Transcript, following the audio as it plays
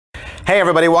Hey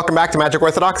everybody, welcome back to Magic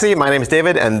Orthodoxy. My name is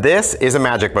David and this is a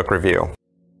magic book review.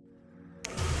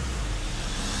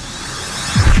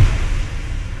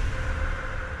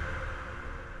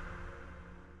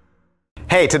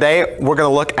 Hey, today we're going to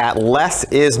look at Less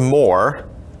is More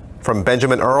from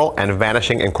Benjamin Earl and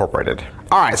Vanishing Incorporated.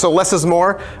 All right, so Less is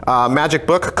More, magic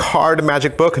book, card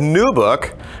magic book, new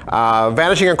book.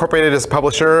 Vanishing Incorporated is the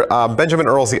publisher. Benjamin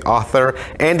Earl's the author.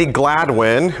 Andy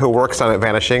Gladwin, who works on it,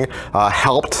 Vanishing,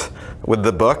 helped with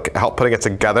the book, helped putting it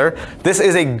together. This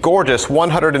is a gorgeous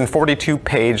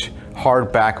 142-page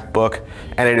hardback book,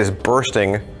 and it is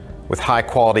bursting with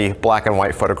high-quality black and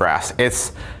white photographs.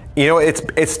 It's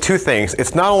two things.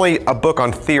 It's not only a book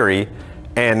on theory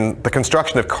and the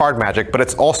construction of card magic, but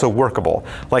it's also workable.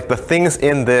 Like, the things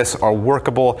in this are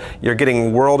workable. You're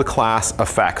getting world-class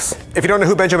effects. If you don't know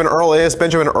who Benjamin Earl is,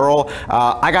 Benjamin Earl,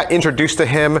 I got introduced to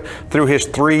him through his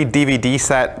 3 DVD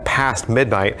set, Past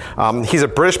Midnight. He's a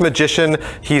British magician.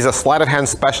 He's a sleight of hand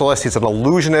specialist. He's an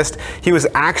illusionist. He was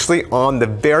actually on the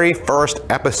very first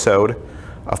episode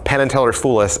of Penn and Teller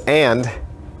Fool Us, and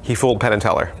he fooled Penn and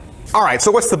Teller. All right,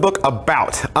 so what's the book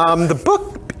about? The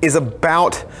book is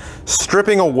about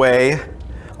stripping away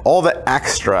all the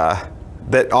extra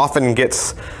that often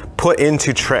gets put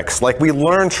into tricks. Like, we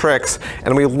learn tricks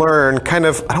and we learn kind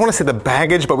of, I don't want to say the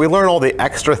baggage, but we learn all the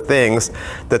extra things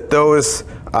that those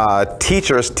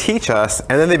teachers teach us,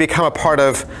 and then they become a part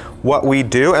of what we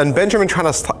do. And Benjamin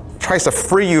tries to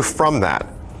free you from that,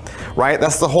 right?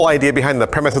 That's the whole idea behind the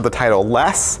premise of the title,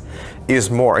 Less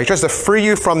is More. He tries to free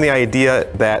you from the idea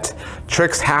that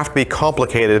tricks have to be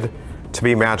complicated to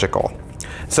be magical.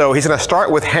 So he's going to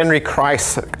start with Henry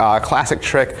Christ's classic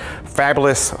trick,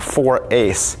 Fabulous 4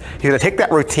 Ace. He's going to take that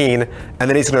routine and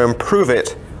then he's going to improve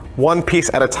it one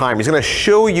piece at a time. He's going to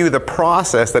show you the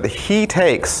process that he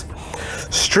takes,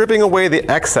 stripping away the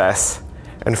excess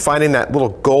and finding that little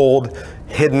gold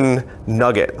hidden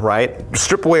nugget, right?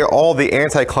 Strip away all the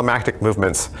anticlimactic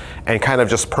movements and kind of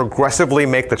just progressively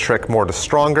make the trick more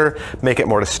stronger, make it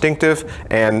more distinctive,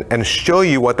 and show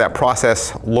you what that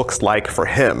process looks like for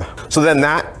him. So then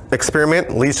that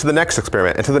experiment leads to the next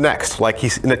experiment and to the next. Like,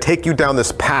 he's gonna take you down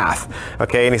this path,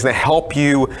 okay? And he's gonna help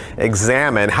you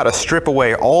examine how to strip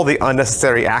away all the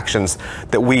unnecessary actions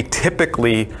that we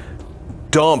typically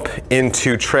dump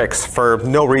into tricks for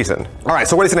no reason. All right,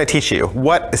 so what is he going to teach you?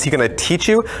 What is he going to teach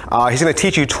you? He's going to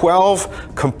teach you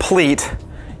 12 complete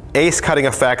ace cutting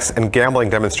effects and gambling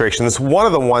demonstrations. One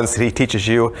of the ones that he teaches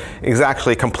you is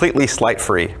actually completely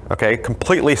sleight-free, okay?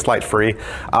 Completely sleight-free,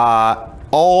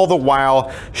 all the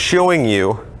while showing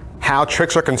you how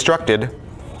tricks are constructed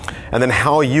and then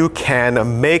how you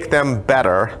can make them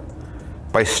better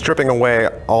by stripping away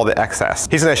all the excess.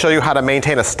 He's going to show you how to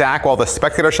maintain a stack while the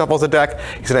spectator shuffles the deck.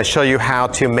 He's going to show you how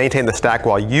to maintain the stack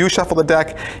while you shuffle the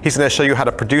deck. He's going to show you how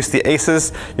to produce the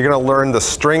aces. You're going to learn the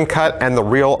string cut and the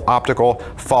real optical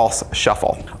false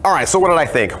shuffle. All right, so what did I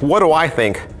think? What do I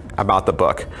think about the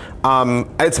book?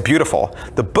 It's beautiful.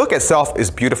 The book itself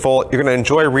is beautiful. You're going to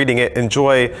enjoy reading it,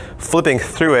 enjoy flipping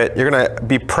through it. You're going to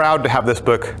be proud to have this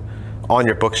book on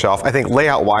your bookshelf. I think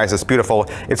layout-wise, it's beautiful.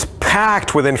 It's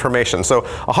packed with information. So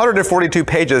 142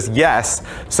 pages, yes.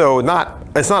 So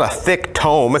it's not a thick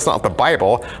tome. It's not the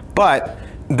Bible, but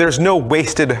there's no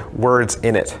wasted words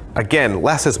in it. Again,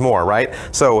 less is more, right?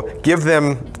 So give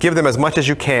them as much as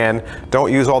you can.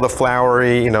 Don't use all the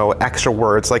flowery, extra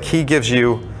words. Like, he gives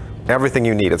you everything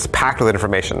you need. It's packed with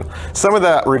information. Some of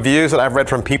the reviews that I've read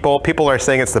from people are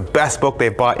saying it's the best book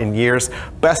they've bought in years,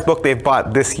 best book they've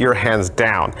bought this year, hands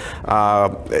down.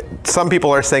 Some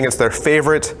people are saying it's their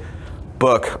favorite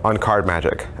book on card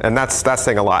magic, and that's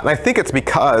saying a lot. And I think it's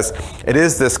because it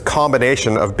is this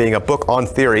combination of being a book on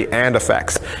theory and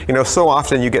effects. So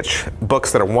often you get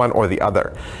books that are one or the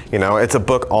other. It's a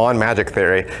book on magic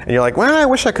theory, and you're like, well, I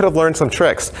wish I could have learned some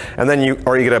tricks. And then you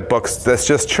get a book that's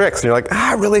just tricks, and you're like,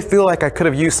 I really feel like I could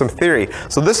have used some theory.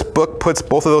 So this book puts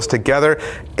both of those together,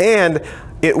 and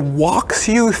it walks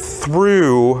you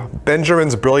through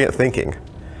Benjamin's brilliant thinking.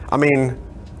 I mean,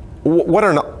 what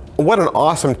an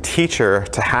awesome teacher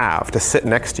to have to sit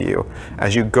next to you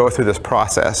as you go through this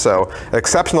process. So,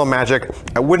 exceptional magic.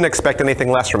 I wouldn't expect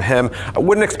anything less from him. I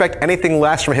wouldn't expect anything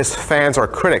less from his fans or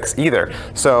critics either.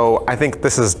 So I think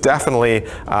this is definitely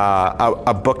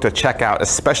a book to check out,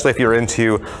 especially if you're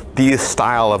into these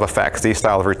style of effects, these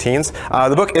style of routines.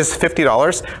 The book is $50.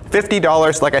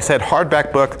 $50, like I said,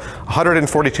 hardback book,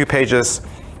 142 pages.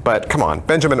 But come on,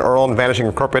 Benjamin Earl and Vanishing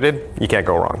Incorporated, you can't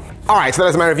go wrong. All right, so that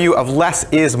is my review of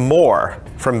Less is More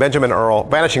from Benjamin Earl,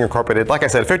 Vanishing Incorporated. Like I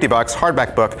said, 50 bucks,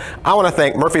 hardback book. I want to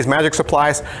thank Murphy's Magic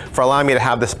Supplies for allowing me to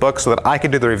have this book so that I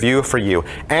can do the review for you.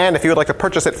 And if you would like to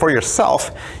purchase it for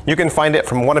yourself, you can find it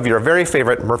from one of your very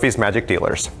favorite Murphy's Magic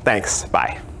dealers. Thanks,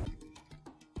 bye.